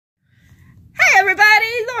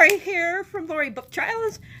Lori here from Lori Book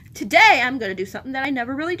Trials. Today I'm going to do something that I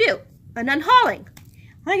never really do, an unhauling.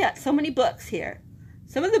 I got so many books here.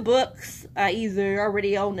 Some of the books I either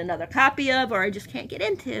already own another copy of, or I just can't get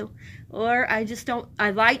into, or I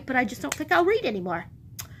like, but I just don't think I'll read anymore.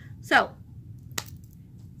 So,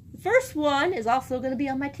 the first one is also going to be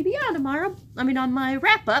on my TBR tomorrow. I mean on my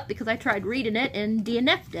wrap-up, because I tried reading it and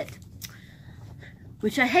DNF'd it.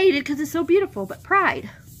 Which I hated because it's so beautiful, but Pride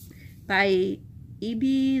by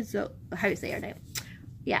E.B. How do you say her name?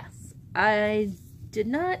 Yes. I could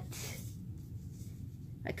not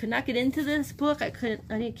get into this book. I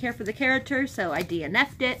didn't care for the characters, so I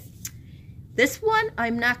DNF'd it. This one,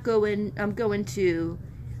 I'm going to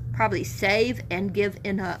probably save and give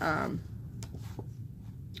in a,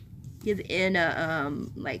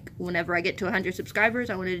 like, whenever I get to 100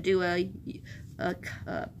 subscribers, I wanted to do a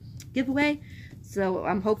giveaway. So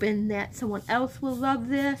I'm hoping that someone else will love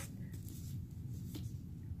this.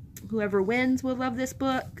 Whoever wins will love this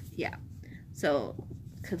book. Yeah. So,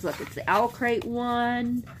 because look, it's the Owl Crate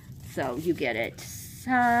one. So you get it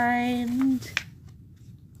signed.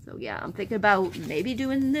 So yeah, I'm thinking about maybe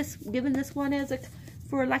doing this, giving this one as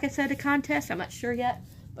for, like I said, a contest. I'm not sure yet.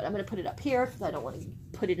 But I'm going to put it up here because I don't want to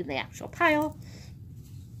put it in the actual pile.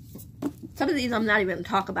 Some of these I'm not even going to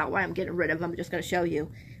talk about why I'm getting rid of. I'm just going to show you.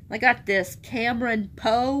 I got this Cameron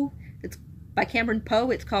Poe. It's by Cameron Poe.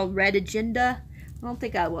 It's called Red Agenda. I don't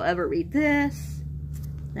think I will ever read this.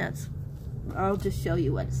 I'll just show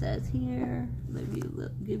you what it says here. Maybe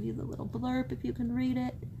give you the little blurb if you can read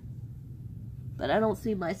it. But I don't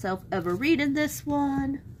see myself ever reading this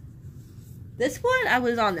one. This one I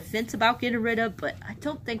was on the fence about getting rid of, but I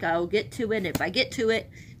don't think I'll get to it. If I get to it,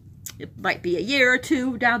 it might be a year or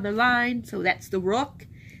two down the line. So that's The Rook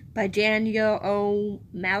by Danielle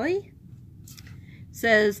O'Malley.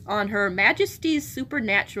 Says, on Her Majesty's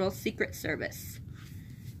Supernatural Secret Service.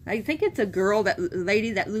 I think it's a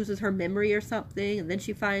lady that loses her memory or something, and then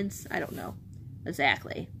she finds, I don't know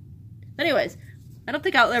exactly. Anyways, I don't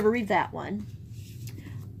think I'll ever read that one.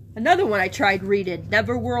 Another one I tried reading,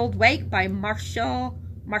 Neverworld Wake by Marcia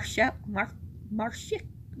Passell.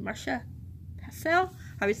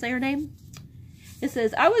 How do you say her name? It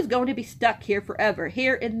says, I was going to be stuck here forever,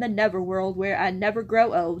 here in the Neverworld where I never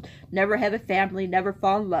grow old, never have a family, never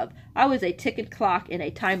fall in love. I was a ticking clock in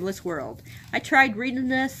a timeless world. I tried reading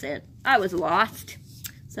this and I was lost.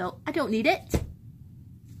 So I don't need it.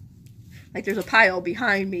 Like there's a pile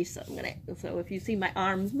behind me, so if you see my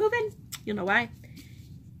arms moving, you know why.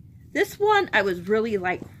 This one I was really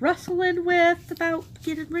like wrestling with about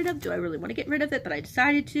getting rid of. Do I really want to get rid of it? But I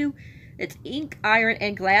decided to. It's Ink, Iron,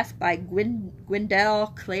 and Glass by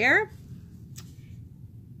Gwendell Clare.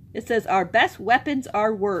 It says, our best weapons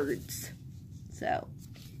are words. So,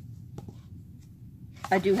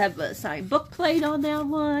 I do have a signed book plate on that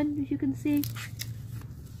one, as you can see.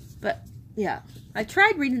 But, yeah. I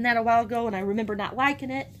tried reading that a while ago, and I remember not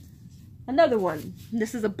liking it. Another one.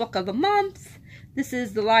 This is a book of the month. This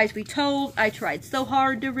is The Lies We Told. I tried so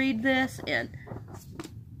hard to read this, and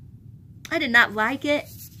I did not like it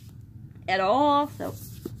at all, so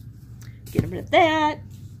get rid of that.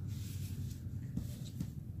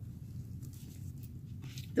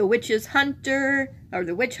 The Witch Hunter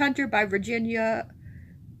by Virginia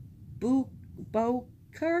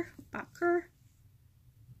Boker.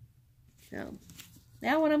 So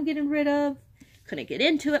that one I'm getting rid of. Couldn't get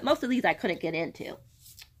into it. Most of these I couldn't get into.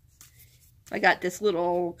 I got this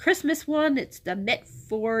little Christmas one. It's the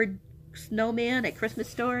Mitford Snowman, A Christmas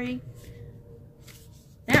Story.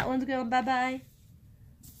 That one's going bye-bye.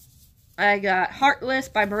 I got Heartless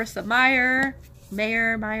by Marissa Meyer,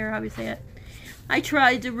 how do you say it? I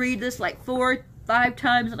tried to read this like 4 or 5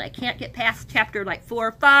 times, and I can't get past chapter like 4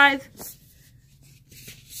 or 5. It's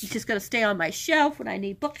just going to stay on my shelf when I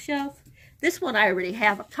need bookshelf. This one I already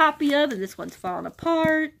have a copy of, and this one's falling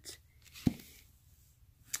apart.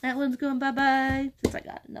 That one's going bye-bye, since I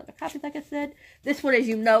got another copy, like I said. This one, as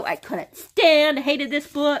you know, I couldn't stand. I hated this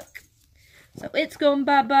book. So it's going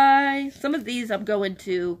bye-bye. Some of these I'm going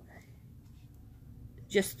to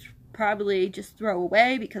probably just throw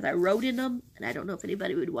away because I wrote in them. And I don't know if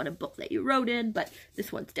anybody would want a book that you wrote in, but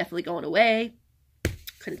this one's definitely going away.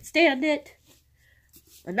 Couldn't stand it.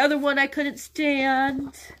 Another one I couldn't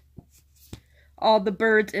stand. All the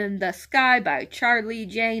Birds in the Sky by Charlie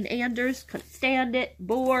Jane Anders. Couldn't stand it.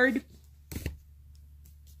 Bored.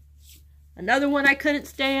 Another one I couldn't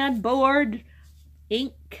stand. Bored.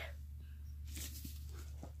 Ink.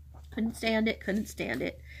 Couldn't stand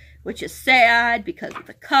it, which is sad because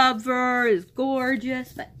the cover is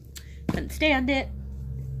gorgeous, but couldn't stand it.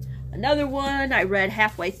 Another one I read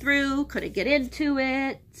halfway through, couldn't get into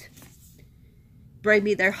it. Bring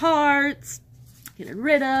Me Their Hearts, getting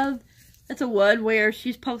rid of. That's a one where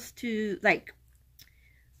she's supposed to, like,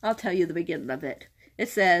 I'll tell you the beginning of it. It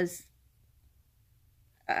says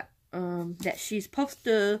that she's supposed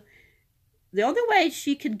to, the only way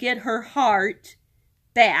she could get her heart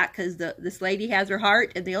back, because this lady has her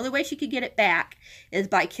heart, and the only way she could get it back is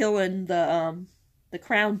by killing the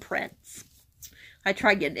crown prince. I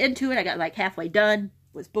tried getting into it. I got like halfway done.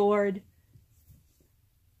 Was bored.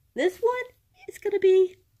 This one is going to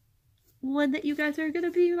be one that you guys are going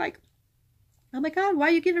to be like, oh my god, why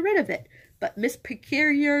are you getting rid of it? But Miss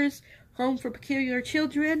Peculiar's Home for Peculiar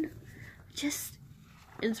Children,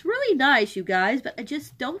 it's really nice, you guys, but I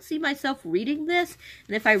just don't see myself reading this.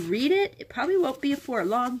 And if I read it, it probably won't be for a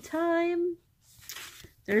long time.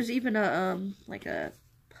 There's even a, like a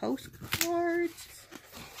postcard.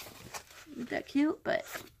 Isn't that cute? But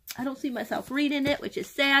I don't see myself reading it, which is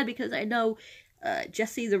sad because I know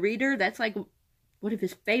Jesse the Reader, that's like one of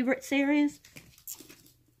his favorite series.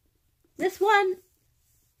 This one,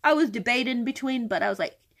 I was debating between, but I was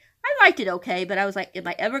like, I liked it okay, but I was like, am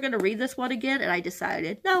I ever going to read this one again? And I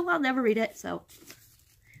decided, no, I'll never read it. So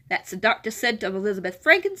that's The Dark Descent of Elizabeth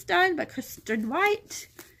Frankenstein by Kristen White.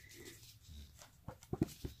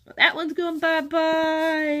 So that one's going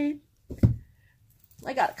bye-bye.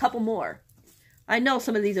 I got a couple more. I know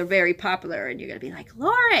some of these are very popular, and you're going to be like,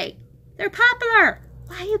 Lori, they're popular.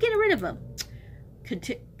 Why are you getting rid of them?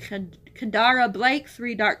 Kendara Blake,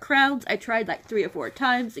 Three Dark Crowns. I tried like 3 or 4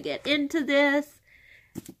 times to get into this.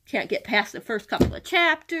 Can't get past the first couple of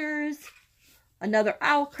chapters. Another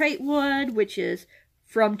Owl Crate one, which is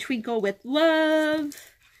From Twinkle with Love.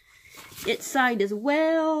 It's signed as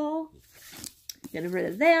well. Getting rid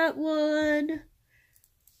of that one.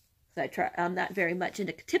 I'm not very much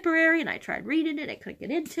into contemporary, and I tried reading it. I couldn't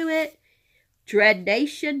get into it. Dread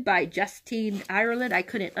Nation by Justine Ireland. I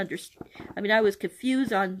couldn't understand. I mean, I was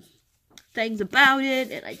confused on things about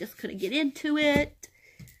it, and I just couldn't get into it.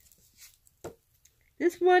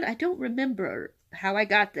 This one, I don't remember how I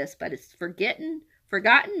got this, but it's Forgotten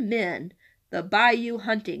Men, The Bayou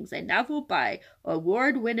Huntings, a novel by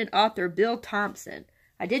award-winning author Bill Thompson.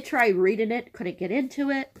 I did try reading it, couldn't get into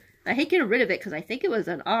it. I hate getting rid of it because I think it was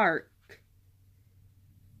an arc.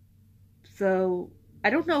 So, I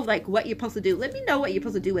don't know, like, what you're supposed to do. Let me know what you're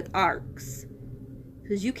supposed to do with arcs.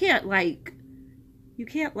 Because you can't, like,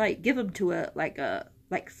 give them to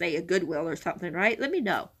say, a Goodwill or something, right? Let me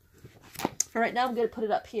know. For right now, I'm going to put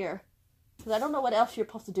it up here. Because I don't know what else you're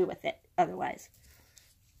supposed to do with it otherwise.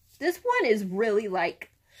 This one is really,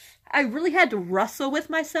 like, I really had to wrestle with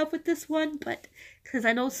myself with this one. But, because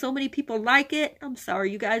I know so many people like it. I'm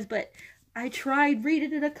sorry, you guys, but I tried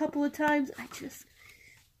reading it a couple of times. I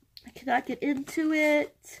cannot get into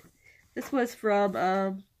it. This was from,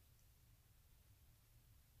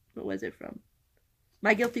 what was it from?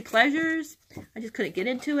 My Guilty Pleasures. I just couldn't get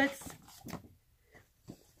into it.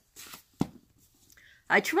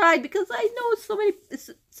 I tried because I know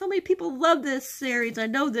so many people love this series. I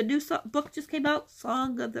know the new book just came out,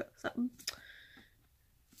 Song of the something,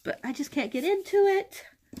 but I just can't get into it.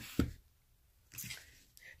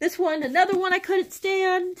 This one, another one I couldn't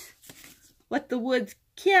stand. What the Woods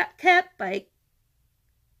Kept by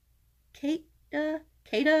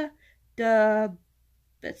Kata de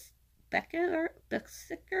Becker.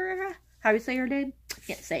 How do you say her name? I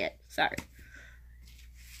can't say it. Sorry.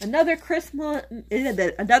 Another Christmas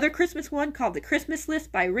one called The Christmas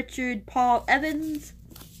List by Richard Paul Evans.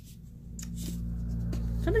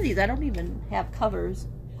 Some of these I don't even have covers.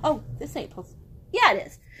 Oh, this ain't posted. Yeah, it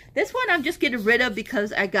is. This one I'm just getting rid of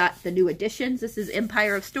because I got the new editions. This is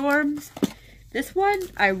Empire of Storms. This one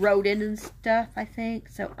I wrote in and stuff, I think.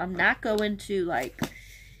 So I'm not going to, like,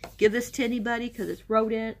 give this to anybody because it's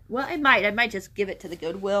wrote in. Well, I might just give it to the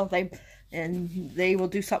Goodwill. They will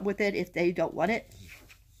do something with it if they don't want it.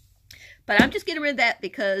 But I'm just getting rid of that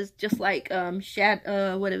because just like what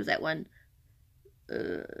was that one?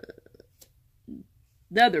 The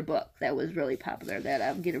other book that was really popular that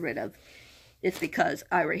I'm getting rid of. It's because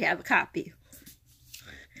I already have a copy.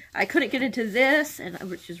 I couldn't get into this,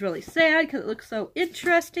 which is really sad because it looks so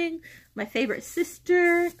interesting. My Favorite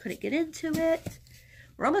Sister, couldn't get into it.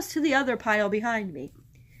 We're almost to the other pile behind me.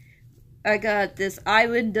 I got this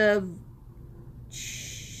Island of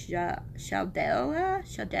Shaldella,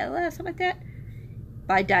 something like that,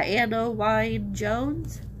 by Diana Wynne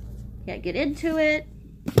Jones. Can't get into it.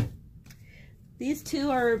 These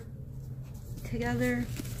two are together.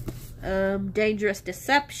 Dangerous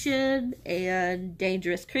Deception and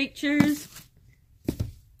Dangerous Creatures.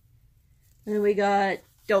 And we got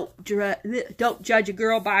Don't Judge a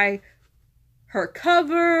Girl by Her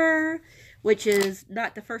Cover. which is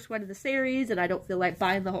not the first one in the series, and I don't feel like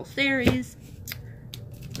buying the whole series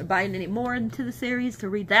or buying any more into the series to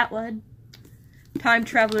read that one. Time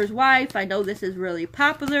Traveler's Wife. I know this is really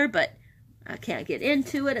popular, but I can't get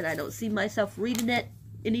into it, and I don't see myself reading it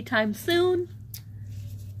anytime soon.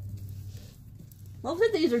 Most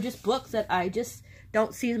of these are just books that I just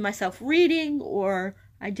don't see myself reading, or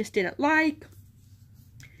I just didn't like.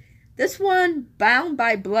 This one, Bound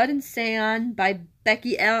by Blood and Sand by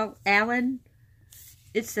Becky Allen.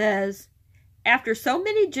 It says, after so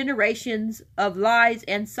many generations of lies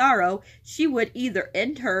and sorrow, she would either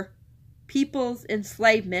end her people's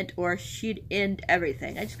enslavement or she'd end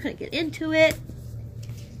everything. I just couldn't get into it.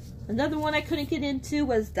 Another one I couldn't get into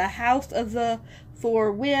was The House of the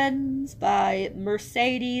Four Winds by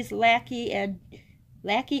Mercedes Lackey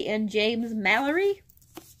and James Mallory.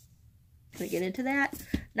 Couldn't get into that.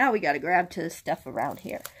 Now we got to grab to stuff around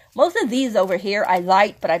here. Most of these over here I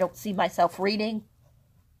liked, but I don't see myself reading.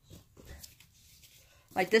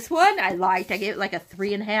 Like this one, I liked. I gave it like a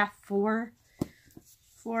 3.5,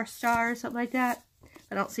 4 stars, something like that.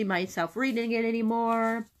 I don't see myself reading it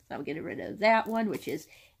anymore. So I'm getting rid of that one, which is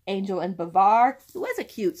Angel and Bavar. It was a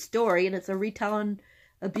cute story, and it's a retelling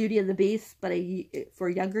of Beauty and the Beast, but for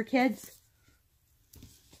younger kids.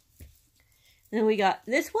 And then we got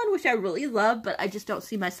this one, which I really love, but I just don't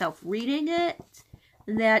see myself reading it.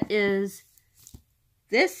 And that is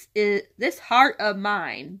This Heart of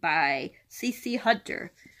Mine by C.C.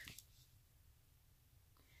 Hunter.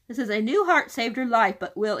 This is a new heart saved her life,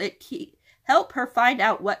 but will it help her find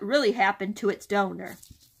out what really happened to its donor?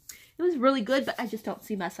 It was really good, but I just don't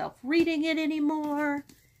see myself reading it anymore.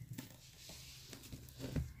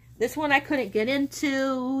 This one I couldn't get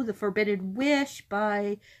into, The Forbidden Wish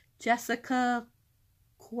by Jessica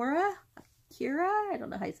Kira? I don't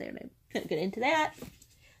know how you say her name. Couldn't get into that.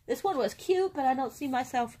 This one was cute, but I don't see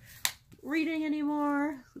myself reading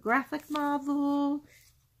anymore. Graphic novel.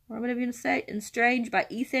 Or I'm going to say Estranged by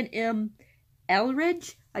Ethan M.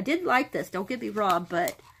 Elridge. I did like this, don't get me wrong,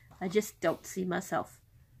 but I just don't see myself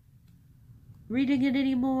reading it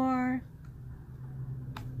anymore.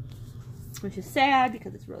 Which is sad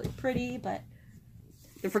because it's really pretty, but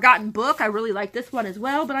The Forgotten Book, I really like this one as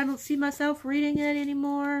well, but I don't see myself reading it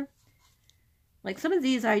anymore. Like some of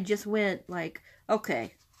these I just went like,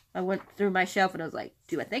 okay. I went through my shelf and I was like,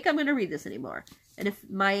 do I think I'm going to read this anymore? And if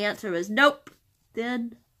my answer is nope,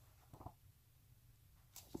 then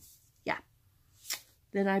yeah.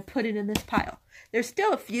 Then I put it in this pile. There's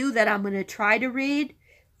still a few that I'm going to try to read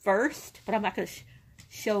first, but I'm not going to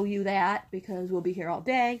show you that because we'll be here all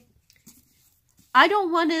day. I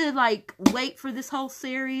don't want to like wait for this whole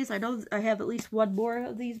series. I know I have at least one more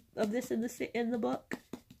of this in the book.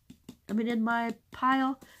 I mean in my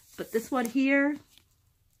pile, but this one here,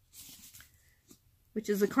 which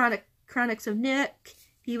is the Chronics of Nick.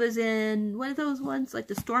 He was in one of those ones, like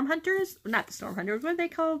the Storm Hunters. Not the Storm Hunters. What are they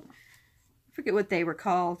called? I forget what they were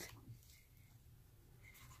called.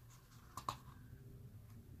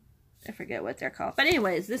 I forget what they're called. But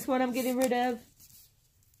anyways, this one I'm getting rid of.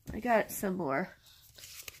 I got some more.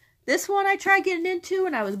 This one I tried getting into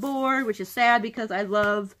and I was bored, which is sad because I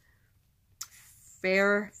love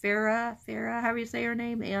Farah, however you say her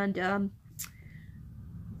name, and oh,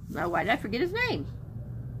 why did I forget his name?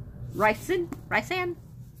 Rysan.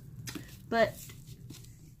 But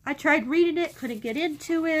I tried reading it, couldn't get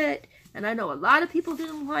into it, and I know a lot of people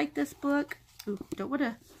didn't like this book. Ooh, don't want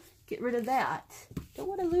to get rid of that. Don't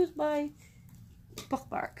want to lose my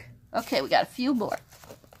bookmark. Okay, we got a few more.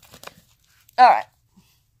 All right.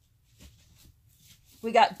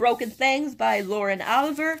 We got Broken Things by Lauren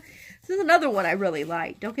Oliver. This is another one I really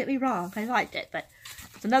liked. Don't get me wrong, I liked it, but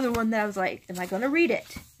it's another one that I was like, am I going to read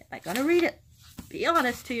it? Am I going to read it? Be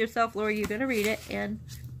honest to yourself, Laura, you're going to read it, and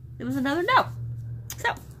it was another no. So,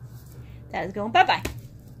 that is going bye-bye.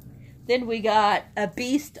 Then we got A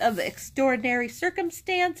Beast of Extraordinary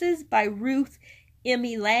Circumstances by Ruth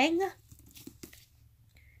Emmy Lang.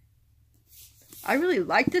 I really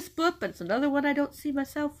like this book, but it's another one I don't see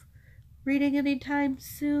myself reading anytime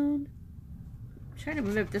soon. I'm trying to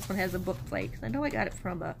remember if this one has a book plate, because I know I got it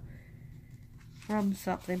from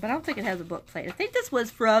something, but I don't think it has a book plate. I think this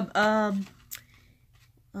was from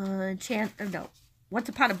Once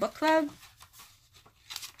Upon a Book Club.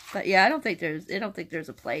 But yeah, I don't think there's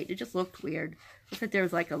a plate. It just looked weird. Looks like there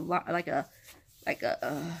was like a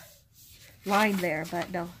line there,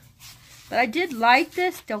 but no. But I did like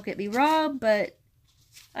this, don't get me wrong, but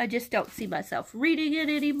I just don't see myself reading it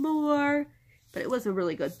anymore. But it was a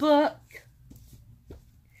really good book.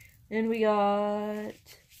 Then we got,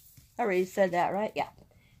 I already said that, right? Yeah.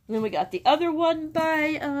 And then we got the other one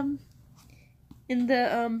by in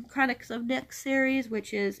the Chronics of Nick series,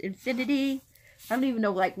 which is Infinity. I don't even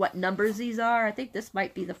know like what numbers these are. I think this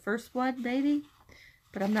might be the first one, maybe,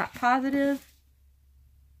 but I'm not positive.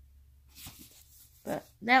 But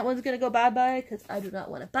that one's gonna go bye-bye because I do not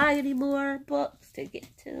want to buy any more books to get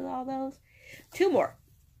to all those. Two more.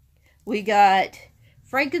 We got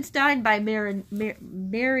Frankenstein by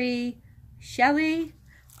Mary Shelley.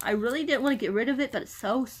 I really didn't want to get rid of it, but it's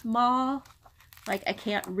so small. Like, I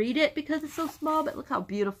can't read it because it's so small, but look how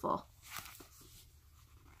beautiful.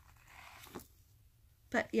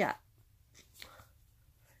 But, yeah.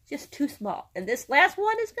 Just too small. And this last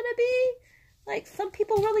one is going to be, like, some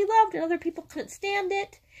people really loved and other people couldn't stand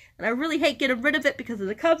it. And I really hate getting rid of it because of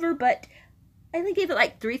the cover, but I only gave it,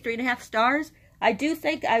 like, 3.5 stars. I do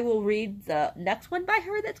think I will read the next one by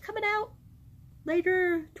her that's coming out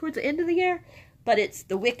later, towards the end of the year. But it's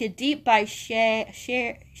The Wicked Deep by Shay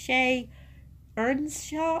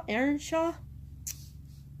Earnshaw.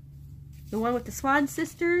 The one with the Swan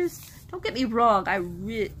Sisters. Don't get me wrong,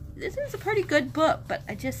 this is a pretty good book, but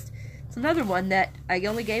it's another one that I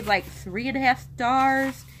only gave like 3.5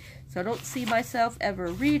 stars, so I don't see myself ever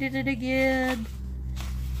reading it again.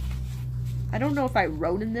 I don't know if I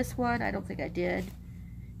wrote in this one. I don't think I did.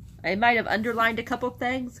 I might have underlined a couple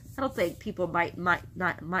things. I don't think people might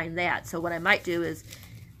not mind that. So what I might do is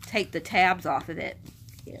take the tabs off of it.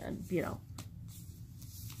 And, you know,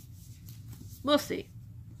 we'll see.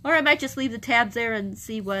 Or I might just leave the tabs there and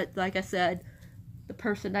see what, like I said, the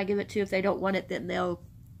person I give it to, if they don't want it, then they'll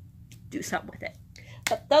do something with it.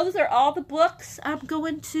 But those are all the books I'm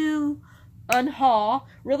going to unhaul.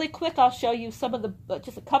 Really quick, I'll show you some of the,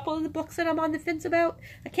 just a couple of the books that I'm on the fence about.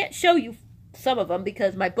 I can't show you some of them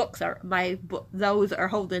because those are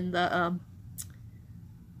holding the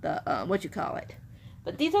what you call it.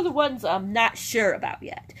 But these are the ones I'm not sure about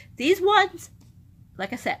yet. These ones,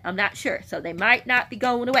 like I said, I'm not sure, so they might not be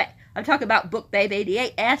going away. I'm talking about Book Babe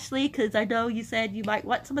 88, Ashley, because I know you said you might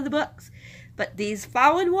want some of the books. But these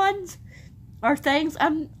following ones are things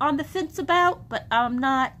I'm on the fence about, but I'm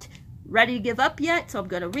not ready to give up yet, so I'm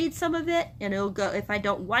going to read some of it, and it'll go, if I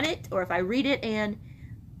don't want it, or if I read it and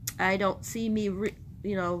I don't see me,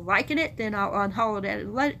 liking it, then I'll unhaul it at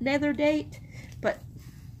another date. But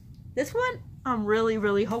this one, I'm really,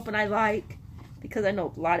 really hoping I like, because I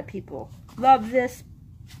know a lot of people love this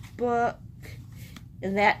book,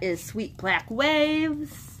 and that is Sweet Black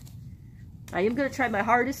Waves. I am going to try my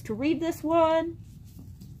hardest to read this one.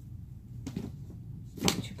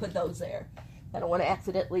 I should put those there. I don't want to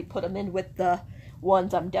accidentally put them in with the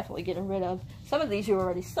ones I'm definitely getting rid of. Some of these you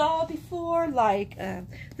already saw before, like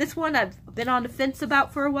this one I've been on the fence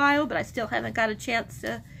about for a while, but I still haven't got a chance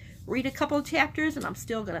to read a couple of chapters, and I'm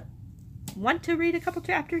still going to want to read a couple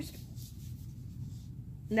chapters.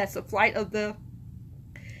 And that's The Flight of the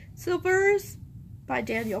Silvers by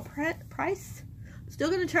Daniel Price. Still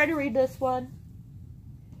going to try to read this one.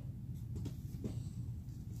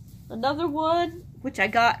 Another one, which I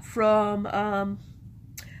got from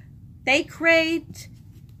Fake Rate,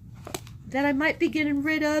 that I might be getting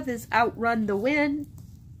rid of, is Outrun the Wind.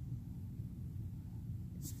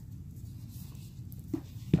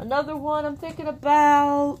 Another one I'm thinking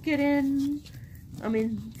about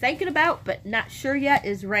but not sure yet,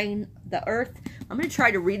 is Rain the Earth. I'm going to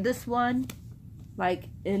try to read this one, like,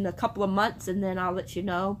 in a couple of months, and then I'll let you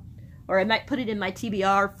know. Or I might put it in my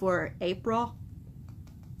TBR for April.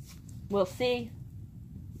 We'll see.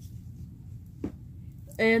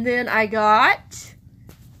 And then I got,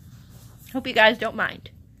 hope you guys don't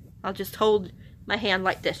mind, I'll just hold my hand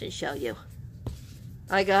like this and show you.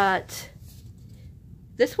 I got,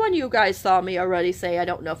 this one you guys saw me already say I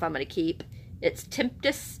don't know if I'm going to keep. It's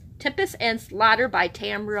Tempest and Slaughter by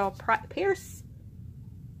Tamriel Pierce.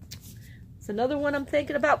 It's another one I'm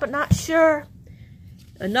thinking about but not sure.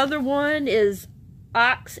 Another one is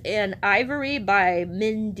Ox and Ivory by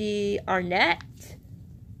Mindy Arnett.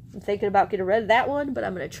 I'm thinking about getting rid of that one, but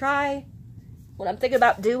I'm going to try. What I'm thinking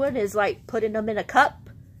about doing is, like, putting them in a cup,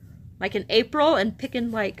 like in April, and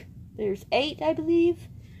picking, like, there's 8, I believe.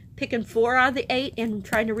 Picking 4 out of the 8 and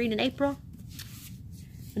trying to read in April.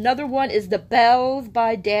 Another one is The Bells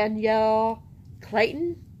by Danielle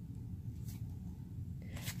Clayton.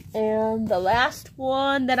 And the last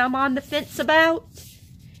one that I'm on the fence about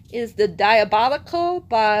is The Diabolical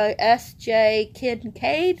by S.J.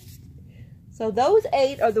 Kincaid. So those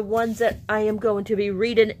 8 are the ones that I am going to be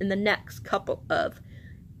reading in the next couple of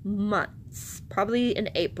months. Probably in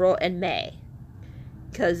April and May.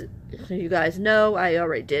 Because, you guys know, I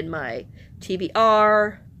already did my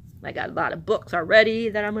TBR. I got a lot of books already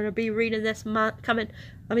that I'm going to be reading this month.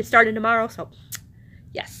 Starting tomorrow. So,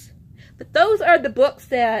 yes. But those are the books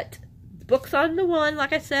that books on the one,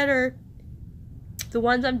 like I said, are the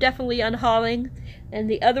ones I'm definitely unhauling, and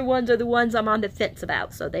the other ones are the ones I'm on the fence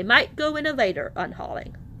about, so they might go in a later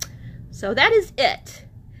unhauling. So that is it.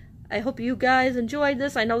 I hope you guys enjoyed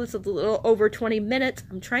this. I know this is a little over 20 minutes.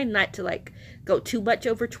 I'm trying not to like go too much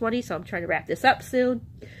over 20, so I'm trying to wrap this up soon.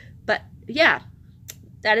 But yeah,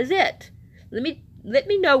 that is it. Let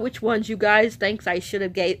me know which ones you guys think I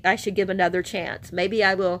should give another chance. Maybe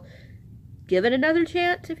I will give it another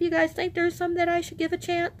chance if you guys think there's some that I should give a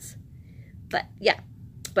chance. But yeah,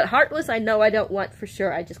 but Heartless, I know I don't want for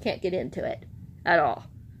sure. I just can't get into it at all.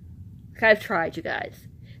 I've tried, you guys.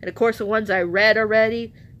 And of course, the ones I read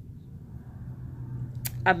already,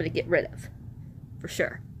 I'm going to get rid of for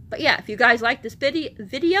sure. But yeah, if you guys like this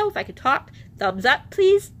video, if I could talk, thumbs up,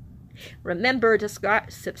 please. Remember to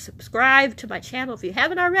subscribe to my channel if you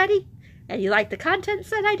haven't already, and you like the contents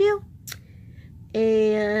that I do.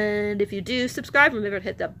 And if you do subscribe, remember to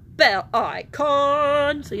hit the bell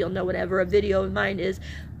icon so you'll know whenever a video of mine is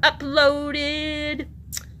uploaded.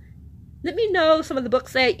 Let me know some of the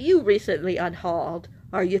books that you recently unhauled.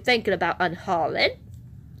 Are you thinking about unhauling?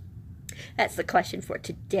 That's the question for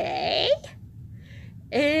today.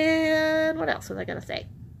 And what else was I going to say?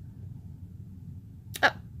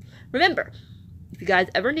 Oh, remember, if you guys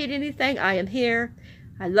ever need anything, I am here.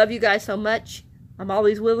 I love you guys so much. I'm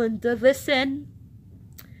always willing to listen.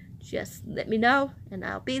 Just let me know, and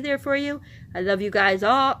I'll be there for you. I love you guys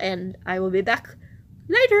all, and I will be back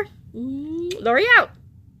later. Lori out.